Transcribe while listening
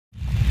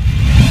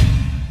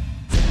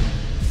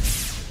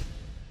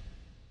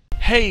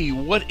Hey,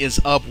 what is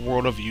up,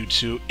 world of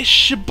YouTube?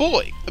 It's your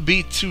boy,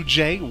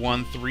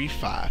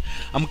 B2J135.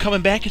 I'm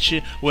coming back at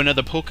you with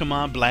another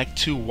Pokemon Black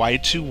 2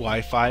 White 2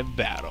 Wi-Fi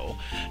battle.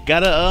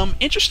 Got a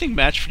interesting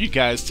match for you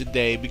guys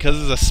today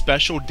because it's a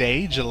special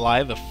day,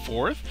 July the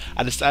 4th.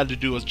 I decided to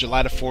do a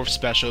July the 4th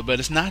special, but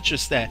it's not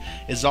just that.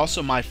 It's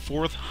also my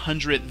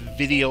 400th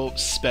video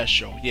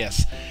special.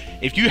 Yes.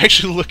 If you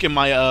actually look at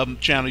my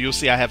channel, you'll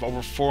see I have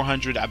over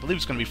 400, I believe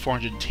it's going to be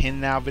 410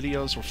 now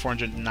videos, or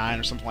 409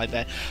 or something like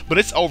that, but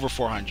it's over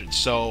 400,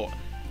 so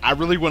I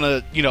really want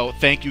to,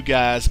 thank you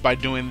guys by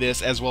doing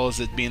this, as well as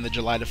it being the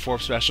July the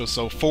 4th special,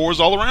 so fours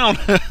all around.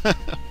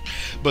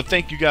 But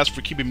thank you guys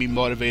for keeping me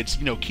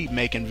motivated to, keep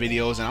making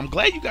videos, and I'm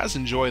glad you guys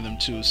enjoy them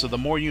too, so the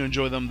more you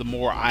enjoy them, the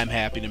more I'm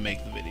happy to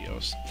make the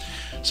videos.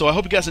 So I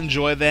hope you guys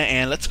enjoy that,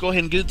 and let's go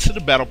ahead and get into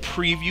the battle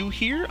preview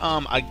here.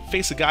 I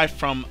face a guy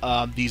from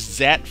the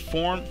Zap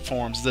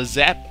forums, the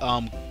Zap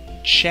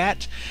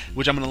chat,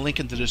 which I'm going to link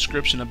in the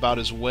description about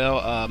as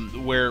well,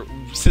 where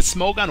since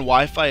Smogon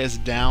Wi-Fi is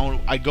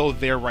down, I go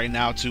there right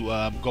now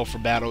to go for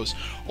battles,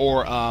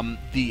 or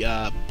the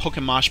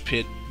Pokemon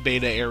Pit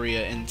beta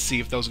area, and see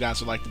if those guys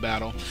would like the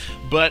battle.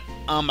 But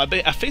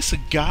I face a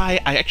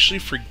guy, I actually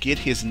forget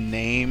his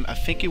name. I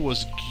think it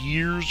was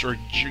Geert or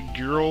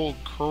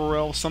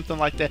Kurel, something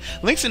like that.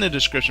 Links in the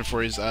description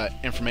for his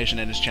information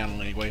and his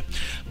channel anyway.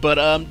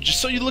 But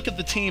just so you look at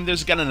the team,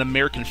 there's got an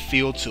American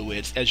feel to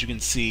it. As you can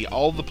see,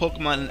 all the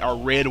Pokemon are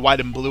red, white,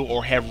 and blue,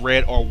 or have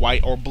red or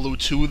white or blue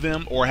to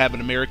them, or have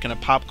an American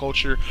pop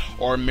culture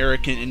or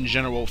American in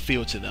general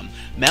feel to them.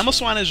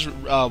 Mamoswine is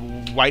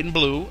white and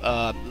blue.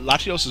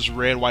 Latios is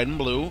red, white, and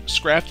blue.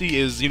 Scrafty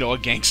is, a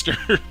gangster.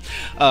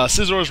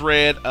 Scizor is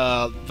red.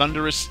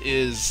 Thundurus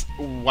is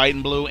white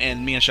and blue,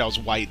 and Mienshao is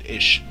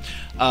white-ish.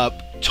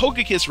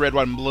 Togekiss red,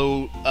 white, and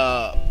blue.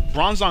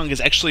 Bronzong is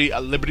actually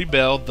a Liberty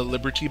Bell, the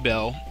Liberty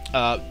Bell.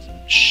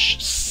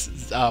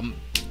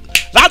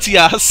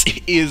 Latias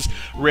is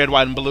red,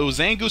 white, and blue.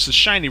 Zangoose is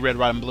shiny red,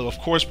 white, and blue. Of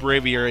course,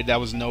 Braviary, that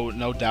was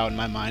no doubt in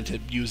my mind to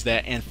use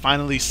that. And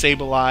finally,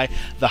 Sableye,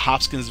 the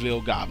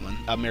Hopkinsville Goblin,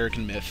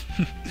 American myth.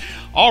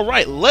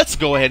 Alright, let's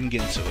go ahead and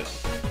get into it.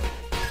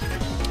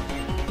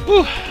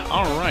 Whew.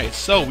 Alright,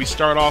 so we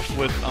start off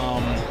with,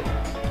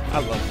 I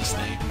love this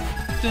thing.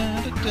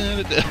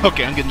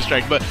 Okay, I'm getting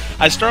distracted, but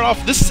I start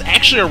off, this is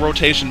actually a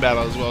rotation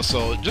battle as well,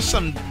 so just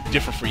something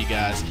different for you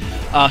guys.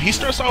 He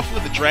starts off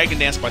with the Dragon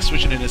Dance by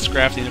switching in his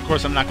Scrafty, and of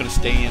course I'm not going to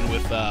stay in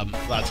with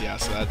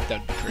Latias, so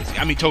that'd be crazy.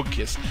 I mean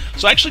Togekiss.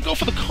 So I actually go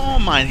for the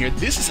Calm Mind here.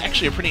 This is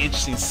actually a pretty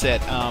interesting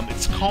set.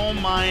 It's Calm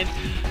Mind,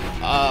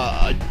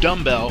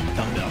 Dumbbell,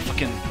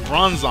 fucking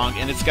Bronzong,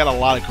 and it's got a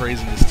lot of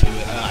craziness to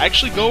it. I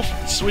actually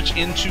switch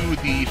into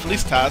the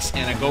Felicitas,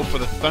 and I go for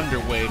the Thunder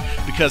Wave,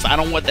 because I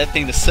don't want that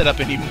thing to set up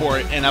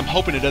anymore, and I'm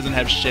hoping it doesn't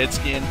have Shed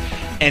Skin.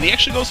 And he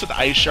actually goes for the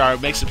Ice Shard,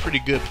 makes a pretty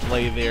good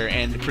play there,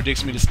 and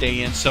predicts me to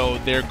stay in, so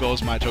there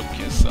goes my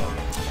Togekiss. So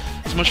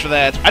much for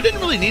that. I didn't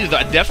really need it though.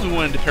 I definitely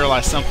wanted to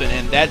paralyze something,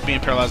 and that being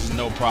paralyzed is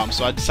no problem.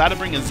 So I decided to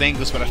bring in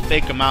Zangoose, but I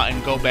fake him out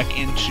and go back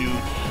into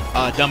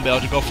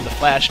Dumbbell to go for the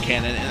Flash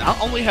Cannon. And I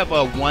only have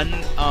a one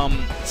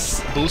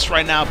boost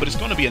right now, but it's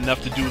going to be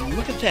enough to do.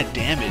 Look at that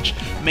damage.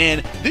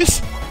 Man,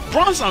 this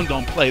Bronzong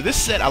don't play. This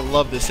set, I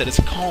love this set. It's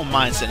a calm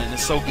mindset, and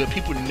it's so good.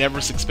 People never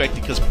expect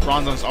it because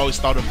Bronzong's always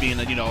thought of being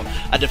a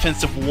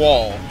defensive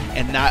wall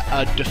and not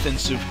a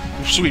defensive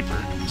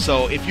sweeper.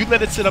 So if you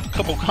let it set up a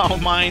couple calm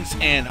minds,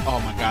 and oh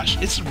my gosh,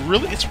 it's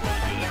really good. It's a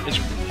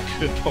really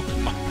good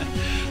Pokemon.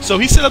 So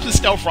he set up the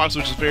Stealth Rocks,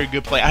 which is a very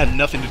good play. I had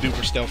nothing to do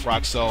for Stealth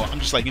Rocks, so I'm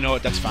just like, you know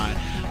what, that's fine.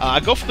 I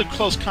go for the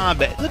close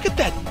combat. Look at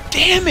that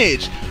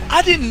damage!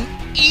 I didn't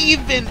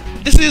even.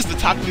 This is the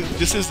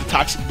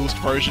toxic boost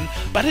version,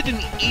 but I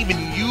didn't even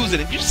use it.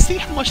 And you see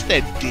how much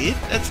that did?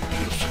 That's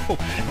beautiful.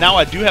 Now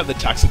I do have the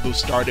toxic boost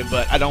started,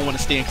 but I don't want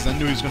to stay in because I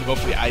knew he was going to go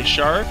for the Ice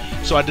Shard.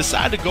 So I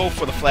decided to go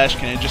for the Flash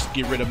Cannon just to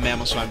get rid of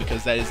Mamoswine,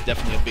 because that is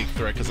definitely a big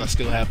threat, because I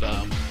still have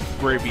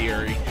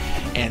Braviary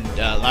and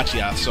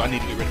Latias, so I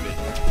need to get rid of it.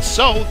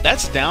 So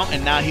that's down,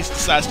 and now he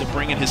decides to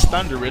bring in his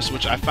Thundurus,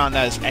 which I found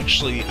out is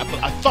actually,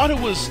 I thought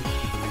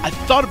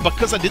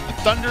because I did the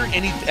Thunder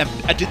and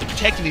I did the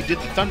Protect and he did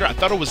the Thunder, I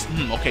thought it was,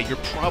 okay, you're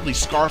probably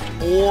Scarfed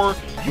or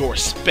you're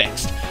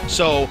Spexed.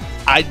 So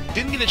I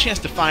didn't get a chance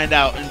to find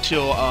out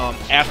until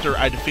after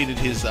I defeated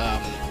his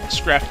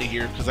Scrafty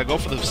here, because I go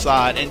for the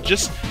facade, and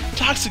just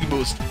Toxic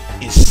Boost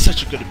is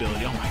such a good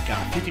ability. Oh my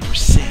god,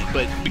 50%,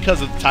 but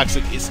because of the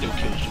Toxic, it still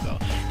kills you though.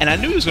 And I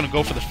knew he was going to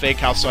go for the Fake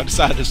House, so I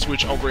decided to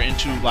switch over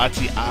into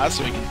Latias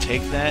so he can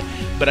take that,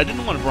 but I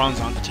didn't want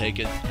Bronzong to take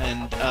it,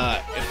 and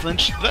if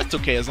Flinch, that's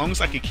okay, as long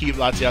as I could keep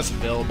Latias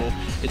available,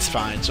 it's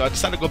fine. So I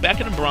decided to go back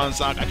into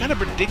Bronzong. I kind of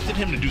predicted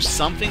him to do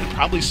something,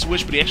 probably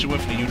switch, but he actually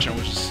went for the U-turn,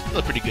 which is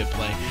a pretty good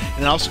play,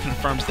 and it also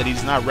confirms that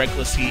he's not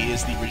reckless, he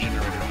is the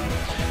Regenerator.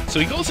 So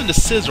he goes into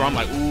Scizor. I'm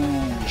like,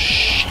 ooh,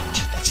 shit,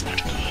 that's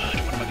not good.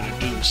 What am I going to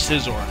do?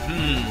 Scizor,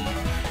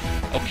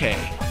 okay,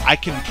 I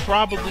can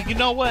probably, you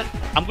know what?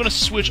 I'm going to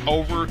switch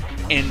over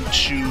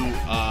into,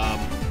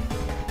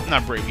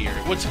 not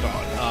Braviary, what's it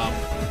called?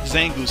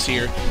 Zangoose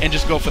here and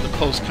just go for the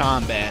close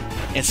combat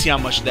and see how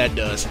much that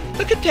does.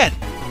 Look at that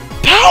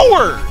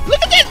power!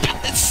 Look at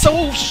that! It's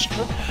so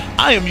strong.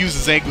 I am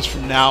using Zangoose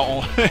from now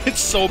on. It's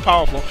so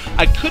powerful.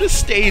 I could have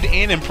stayed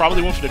in and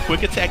probably went for the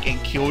quick attack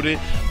and killed it,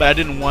 but I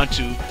didn't want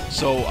to.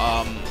 So,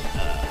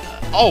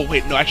 oh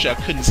wait, no, actually I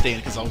couldn't stay in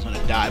because I was going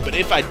to die. But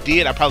if I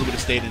did, I probably would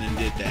have stayed in and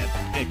did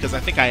that, because I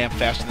think I am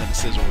faster than the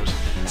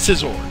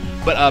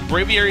Scizor. But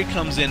Braviary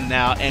comes in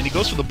now, and he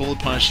goes for the Bullet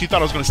Punch. He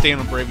thought I was going to stay in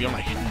on Braviary. I'm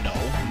like, no,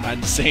 I'm not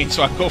insane.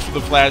 So I go for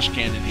the Flash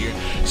Cannon here.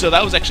 So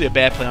that was actually a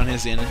bad play on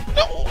his end.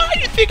 No, why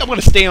do you think I'm going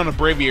to stay on a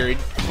Braviary?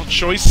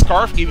 Choice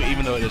Scarf,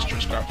 even though it is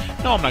Choice Scarf.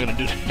 No, I'm not going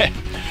to do that.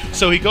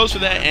 So he goes for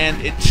that, and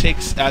it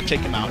takes take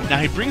him out. Now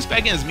he brings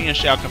back in his Mia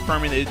Shao,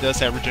 confirming that it does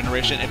have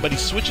regeneration, but he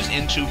switches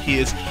into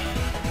his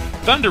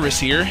Thundurus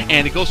here,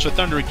 and it goes for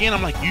Thunder again.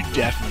 I'm like, you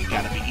definitely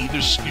gotta be either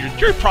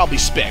you're probably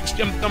Specs.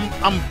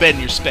 I'm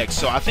betting you're Specs,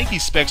 so I think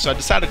he's Specs. So I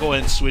decided to go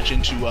ahead and switch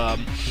into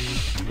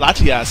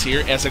Latias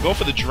here as I go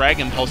for the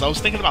Dragon Pulse. I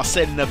was thinking about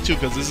setting up too,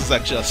 because this is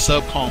actually a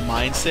sub-calm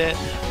mindset,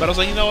 but I was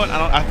like, you know what,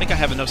 I think I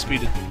have enough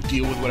speed to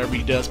deal with whatever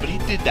he does. But he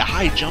did the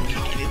high jump kick,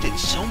 and it did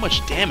so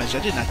much damage.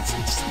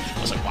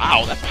 I was like,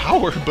 wow, that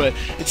power, but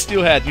it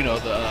still had, you know,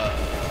 the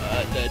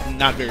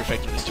not very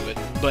effectiveness to it.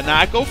 But now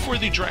I go for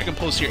the Dragon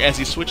Pulse here as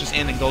he switches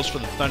in and goes for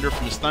the Thunder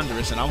from his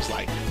Thundurus, and I was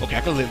like, okay,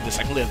 I can live this,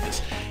 I can live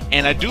this.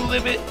 And I do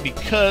live it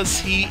because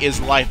he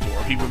is Life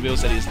Orb. He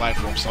reveals that he is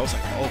Life Orb, so I was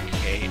like,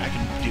 okay, I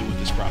can deal with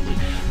this properly.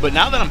 But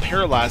now that I'm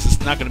paralyzed, it's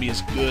not going to be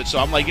as good, so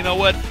I'm like, you know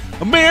what?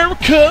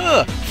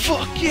 America!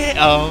 Fuck yeah!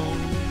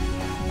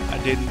 Oh, I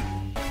didn't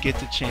get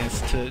the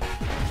chance to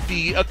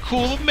be a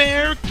cool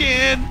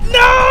American!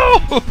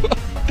 No!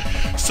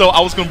 So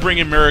I was going to bring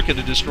in Murica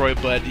to destroy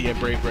it, but yeah,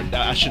 Brave,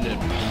 I shouldn't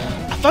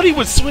have. I thought he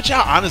would switch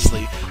out,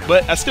 honestly,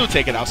 but I still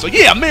take it out. So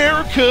yeah,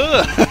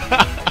 America!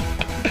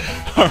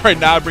 Alright,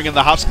 now I bring in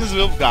the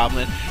Hopkinsville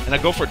Goblin, and I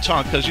go for a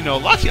taunt, because, you know,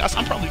 Latias,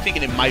 I'm probably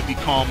thinking it might be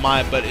Calm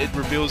Mind, but it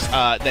reveals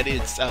that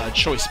it's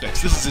Choice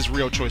Specs. This is his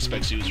real Choice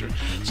Specs user.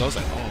 So I was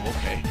like, oh,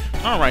 okay.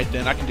 Alright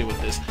then, I can deal with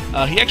this.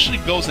 He actually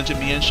goes into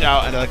Mian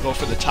Shao, and I go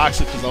for the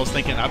Toxic, because I was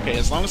thinking, okay,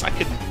 as long as I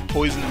could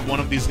poison one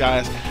of these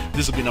guys,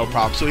 this will be no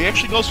problem. So he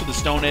actually goes for the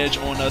Stone Edge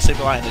on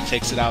Sableye, and it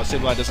takes it out.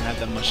 Sableye doesn't have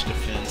that much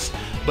defense.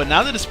 But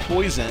now that it's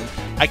poisoned,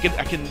 I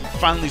can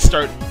finally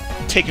start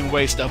taking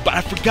away stuff. But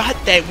I forgot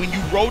that when you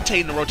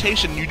rotate in the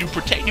rotation, you do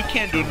Protect. You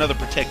can't do another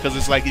Protect because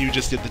it's like you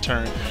just did the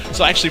turn.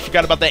 So I actually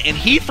forgot about that, and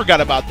he forgot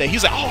about that.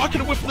 He's like, oh, I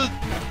could have whiffed the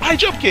high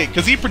jump kick,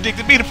 because he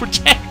predicted me to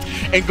Protect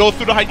and go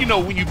through the high. You know,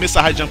 when you miss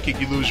a high jump kick,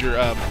 you lose your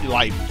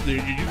life.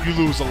 You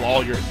lose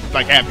all your,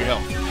 like, half your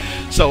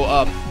health.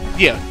 So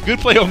yeah, good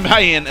play on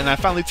my end, and I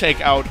finally take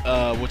out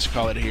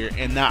here,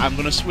 and now I'm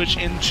gonna switch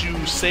into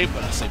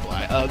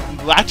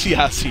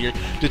Latias here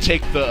to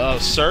take the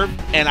serve,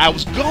 and I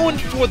was going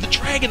for the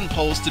Dragon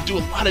Pulse to do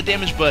a lot of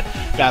damage, but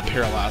got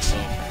paralyzed. So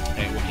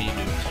hey, what can you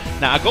do?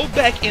 Now I go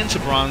back into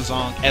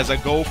Bronzong as I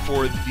go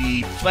for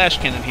the Flash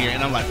Cannon here,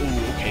 and I'm like,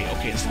 ooh,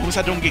 okay, as long as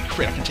I don't get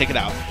crit, I can take it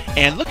out.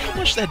 And look how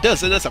much that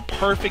does. It does a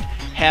perfect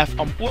half,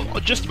 well,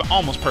 just about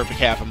almost perfect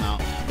half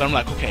amount. But I'm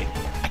like, okay,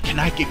 I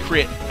cannot get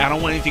crit. I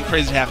don't want anything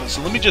crazy to happen.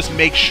 So let me just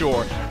make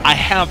sure I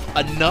have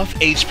enough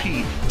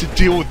HP to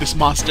deal with this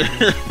monster.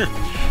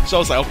 So I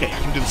was like, okay, I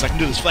can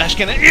do this. Flash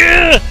Cannon.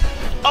 Yeah!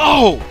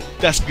 Oh!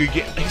 That's good.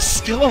 He's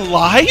still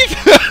alive?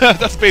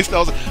 That's basically, I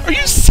was like, are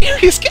you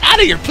serious? Get out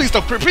of here. Please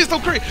don't crit. Please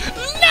don't crit.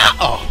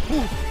 No!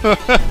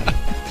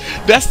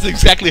 That's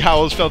exactly how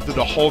I was felt through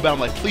the whole battle. I'm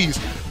like, please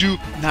do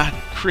not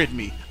crit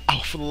me.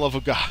 Oh, for the love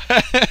of God.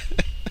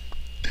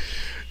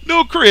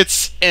 No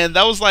crits. And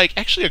that was like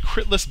actually a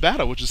critless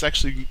battle, which is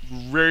actually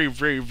very,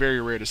 very, very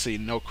rare to see.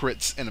 No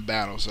crits in a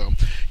battle. So,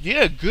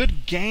 yeah,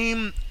 good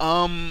game.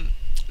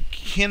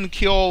 Can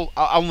kill.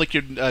 I'll link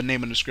your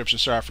name in the description.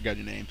 Sorry, I forgot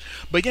your name.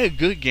 But yeah,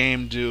 good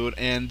game, dude.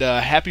 And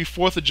happy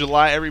 4th of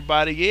July,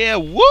 everybody. Yeah,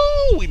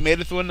 woo! We made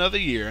it through another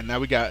year. And now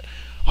we got.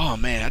 Oh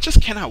man, I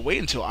just cannot wait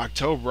until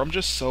October. I'm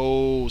just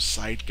so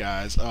psyched,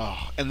 guys.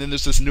 Oh, and then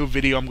there's this new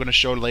video I'm going to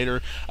show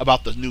later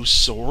about the new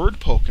sword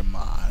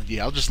Pokemon.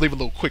 Yeah, I'll just leave a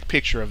little quick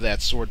picture of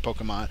that sword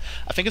Pokemon.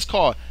 I think it's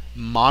called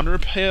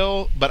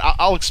Monterpale, but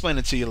I'll explain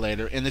it to you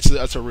later. And it's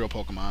a real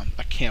Pokemon.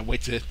 I can't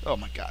wait to. Oh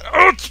my God.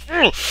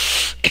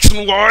 X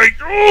and Y.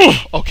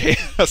 Okay,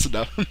 that's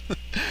enough.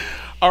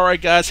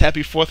 Alright guys,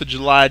 happy 4th of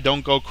July.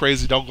 Don't go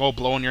crazy. Don't go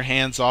blowing your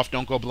hands off.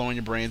 Don't go blowing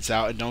your brains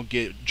out. And don't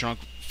get drunk,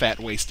 fat,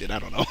 wasted. I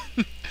don't know.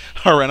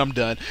 Alright, I'm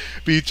done.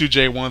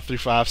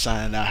 B2J135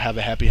 signing out. Have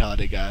a happy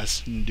holiday,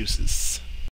 guys. Deuces.